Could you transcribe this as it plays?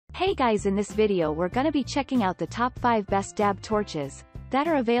Hey guys, in this video we're gonna be checking out the top 5 best dab torches that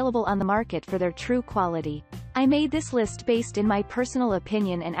are available on the market for their true quality. I made this list based in my personal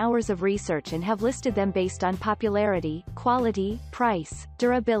opinion and hours of research and have listed them based on popularity, quality, price,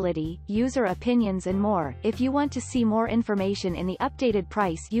 durability, user opinions and more. If you want to see more information in the updated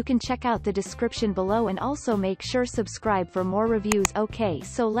price, you can check out the description below and also make sure subscribe for more reviews. Okay,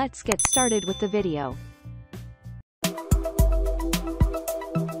 so let's get started with the video.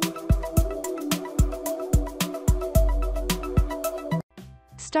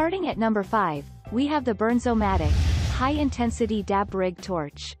 Starting at number 5, we have the Bernzomatic high-intensity dab rig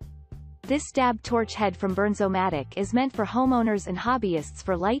torch. This dab torch head from Bernzomatic is meant for homeowners and hobbyists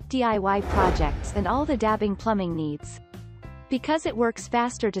for light DIY projects and all the dabbing plumbing needs. Because it works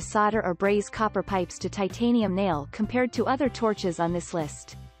faster to solder or braze copper pipes to titanium nail compared to other torches on this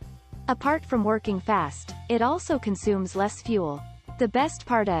list. Apart from working fast, it also consumes less fuel. The best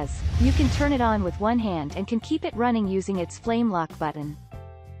part is, you can turn it on with one hand and can keep it running using its flame lock button.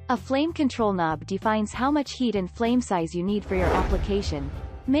 A flame control knob defines how much heat and flame size you need for your application,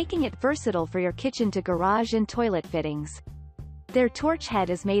 making it versatile for your kitchen to garage and toilet fittings. Their torch head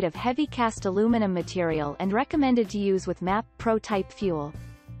is made of heavy cast aluminum material and recommended to use with MAP Pro type fuel.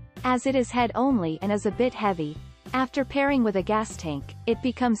 As it is head only and is a bit heavy, after pairing with a gas tank, it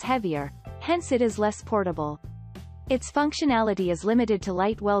becomes heavier, hence it is less portable. Its functionality is limited to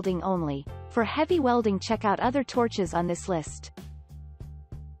light welding only. For heavy welding, check out other torches on this list.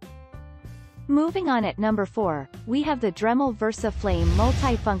 Moving on, at number 4, we have the Dremel Versa Flame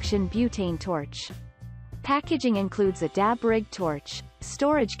Multifunction Butane Torch. Packaging includes a dab rig torch,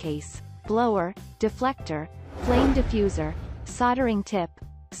 storage case, blower, deflector, flame diffuser, soldering tip,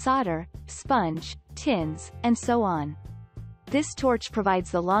 solder, sponge, tins, and so on. This torch provides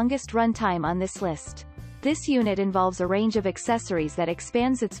the longest runtime on this list. This unit involves a range of accessories that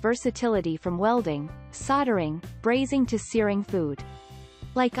expands its versatility from welding, soldering, brazing to searing food.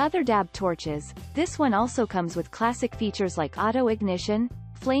 Like other dab torches, this one also comes with classic features like auto ignition,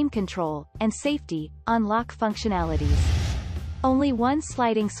 flame control, and safety on-lock functionalities. Only one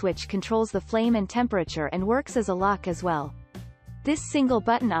sliding switch controls the flame and temperature and works as a lock as well. This single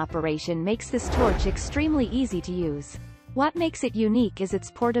button operation makes this torch extremely easy to use. What makes it unique is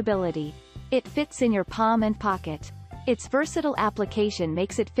its portability. It fits in your palm and pocket. Its versatile application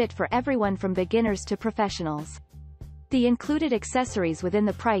makes it fit for everyone from beginners to professionals. The included accessories within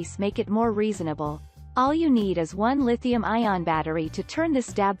the price make it more reasonable. All you need is one lithium-ion battery to turn this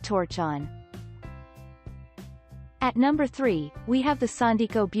dab torch on. At number 3, we have the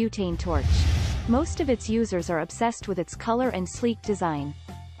Sondiko Butane Torch. Most of its users are obsessed with its color and sleek design.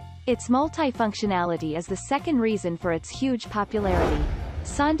 Its multifunctionality is the second reason for its huge popularity.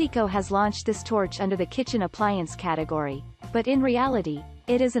 Sondiko has launched this torch under the kitchen appliance category, but in reality,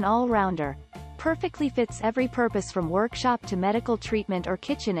 it is an all-rounder. Perfectly fits every purpose from workshop to medical treatment or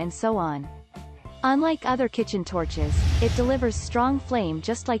kitchen and so on. Unlike other kitchen torches, it delivers strong flame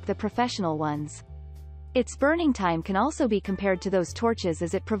just like the professional ones. Its burning time can also be compared to those torches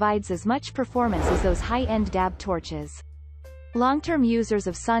as it provides as much performance as those high-end dab torches. Long-term users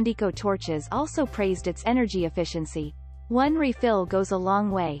of Sondiko torches also praised its energy efficiency. One refill goes a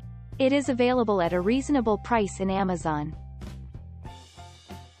long way. It is available at a reasonable price in Amazon.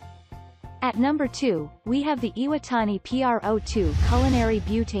 At number 2, we have the Iwatani Pro2 Culinary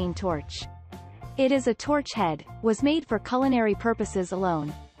Butane Torch. It is a torch head, was made for culinary purposes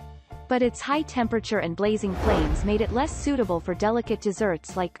alone. But its high temperature and blazing flames made it less suitable for delicate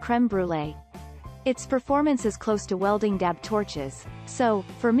desserts like creme brulee. Its performance is close to welding dab torches, so,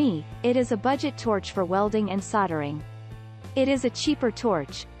 for me, it is a budget torch for welding and soldering. It is a cheaper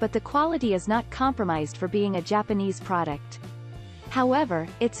torch, but the quality is not compromised for being a Japanese product. However,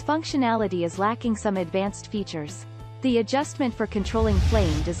 its functionality is lacking some advanced features. The adjustment for controlling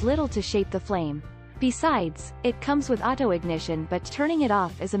flame does little to shape the flame. Besides, it comes with auto ignition, but turning it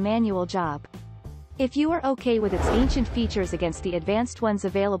off is a manual job. If you are okay with its ancient features against the advanced ones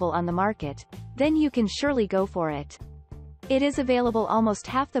available on the market, then you can surely go for it. It is available almost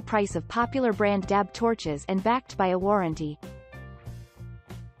half the price of popular brand dab torches and backed by a warranty.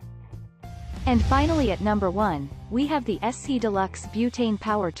 And finally, at number 1, we have the SE Deluxe Butane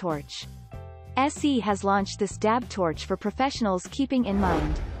Power Torch. SE has launched this dab torch for professionals, keeping in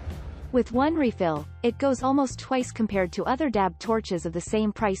mind. With one refill, it goes almost twice compared to other dab torches of the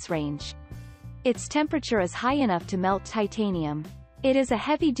same price range. Its temperature is high enough to melt titanium. It is a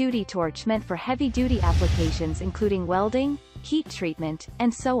heavy-duty torch meant for heavy-duty applications including welding, heat treatment,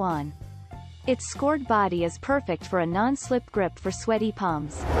 and so on. Its scored body is perfect for a non-slip grip for sweaty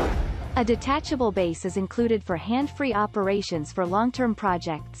palms. A detachable base is included for hand-free operations for long-term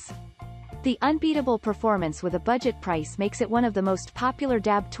projects. The unbeatable performance with a budget price makes it one of the most popular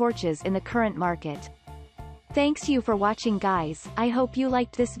dab torches in the current market. Thanks you for watching guys, I hope you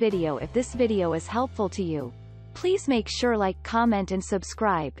liked this video. If this video is helpful to you, please make sure like, comment and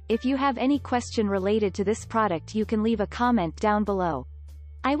subscribe. If you have any question related to this product you can leave a comment down below.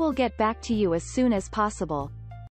 I will get back to you as soon as possible.